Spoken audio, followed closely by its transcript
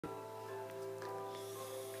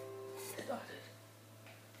started.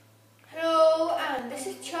 Hello, and this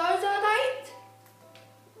is Charizardite.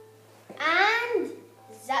 And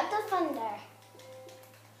zapdoz.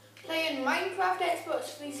 Playing Minecraft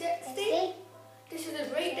Xbox 360. This is a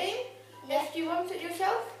great game. Yeah. If you want it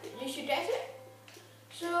yourself, you should get it.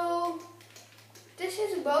 So, this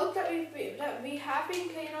is a world that we have been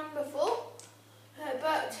playing on before,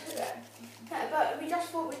 but we just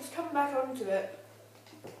thought we'd come back onto it.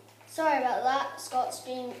 Sorry about that, Scott's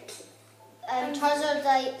screen.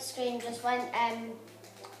 Charizardite screen just went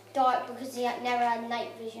dark because he had never had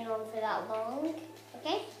night vision on for that long.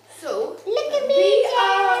 Okay? So, look at me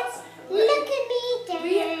dance! Look at me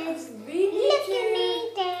dance! Look at me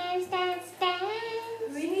dance, dance,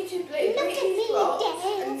 dance! We need to break these blocks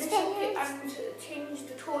and change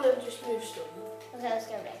the taller and just move stone. Okay, let's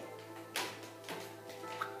go right.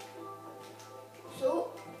 So,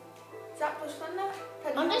 zapdoz Thunder.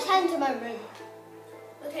 I'm just heading to my room.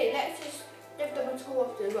 Okay, let's just give them a tour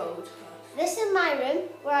of the road. This is my room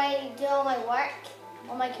where I do all my work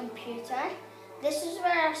on my computer. This is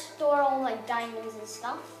where I store all my diamonds and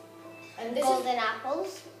stuff. And golden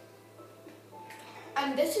apples.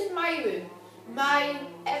 And this is my room. My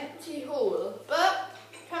empty hole. But,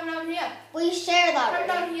 come down here. We share that room.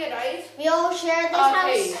 Come down here, guys. We all share this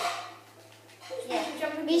house. Yeah.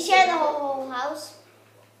 We share the whole house.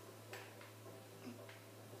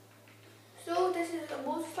 So this is a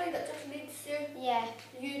motorcycle that just leads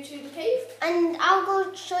you to the cave. And I'll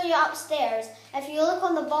go show you upstairs. If you look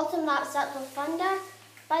on the bottom, that's zapdoz,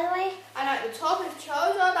 by the way. And at the top is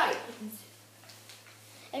Charizardite.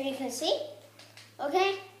 If you can see.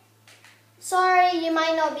 Okay? Sorry, you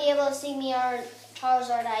might not be able to see me or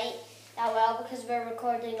Charizardite that well because we're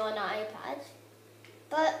recording on an iPad.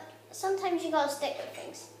 But sometimes you gotta stick with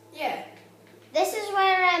things. Yeah. This is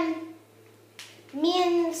where me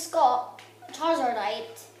and Scott,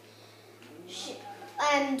 Charizardite,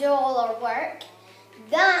 do all our work.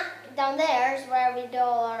 That down there is where we do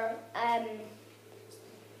all our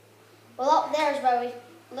well, up there is where we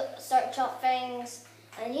search up things,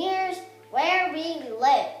 and here's where we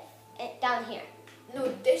live. Down here.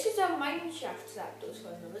 No, this is a mineshaft zapdoz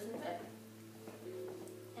one, isn't it?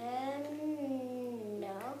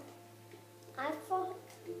 No. I thought.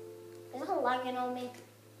 Is that lagging on me?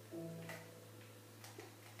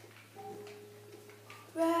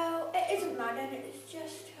 Well, it isn't lagging, it's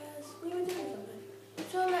just because we were doing something.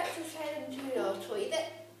 So let's just head into your toilet.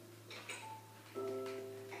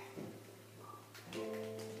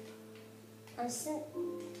 And since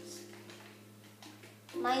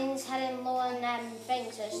mine's heading low on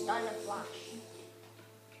things, so it's starting to flash.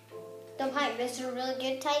 Don't panic, this is a really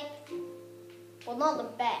good type. Well, not the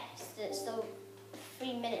best, it's the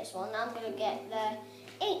 3 minutes one. I'm going to get the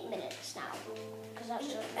 8 minutes now. Because that's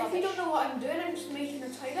just rubbish. If you don't know what I'm doing, I'm just making a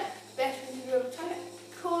toilet. Best thing to do with a toilet.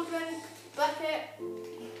 Cauldron, bucket,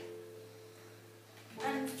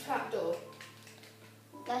 and trapdoor.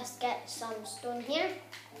 Let's get some stone here.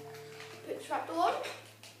 Put the trapdoor on.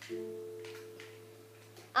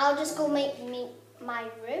 I'll just go make my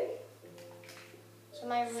room. So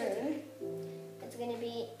my room is going to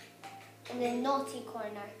be in the naughty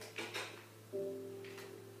corner.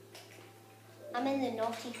 I'm in the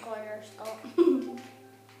naughty corner, Scott.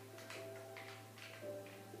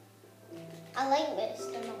 I like this,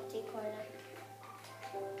 the naughty corner.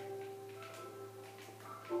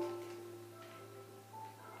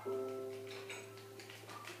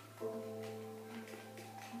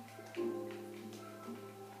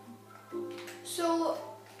 So,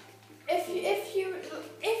 if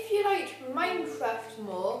you like Minecraft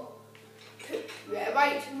more,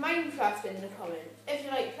 write Minecraft in the comments. If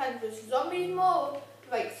you like Plants vs Zombies more,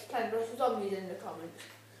 write Plants vs Zombies in the comments.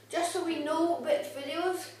 Just so we know which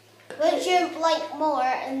videos. Which you like more,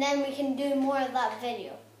 and then we can do more of that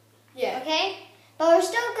video. Yeah. Okay? But we're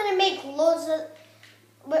still going to make loads of...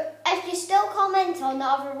 If you still comment on the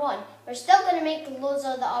other one, we're still going to make loads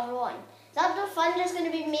of the other one. zapdoz is going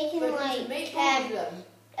to be making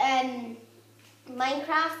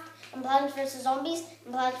Minecraft and Plants vs Zombies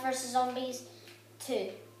and Plants vs Zombies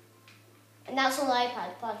 2. And that's on the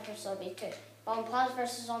iPad, Plants vs Zombies 2. But on Plants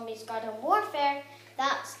vs Zombies Garden Warfare,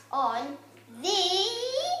 that's on the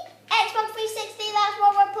Xbox 360. That's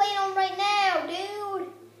what we're playing on right now, dude.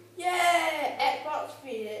 Yeah, Xbox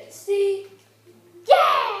 360.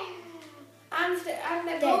 Yeah. And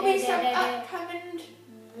there will be some upcoming.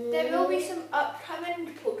 There will be some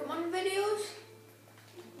upcoming Pokemon videos.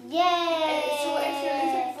 Yay! So if you're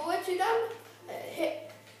looking forward to them, hit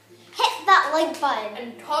that like button.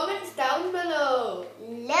 And comments down below.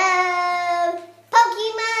 Love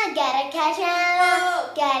Pokemon, gotta catch 'em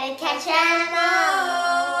all, gotta catch 'em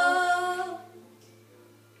all.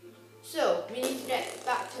 We need to get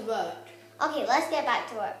back to work. Okay, let's get back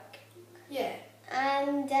to work. Yeah.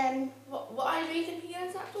 And What are you thinking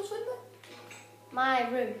of, Zapdoz, Swindler? my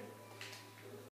room.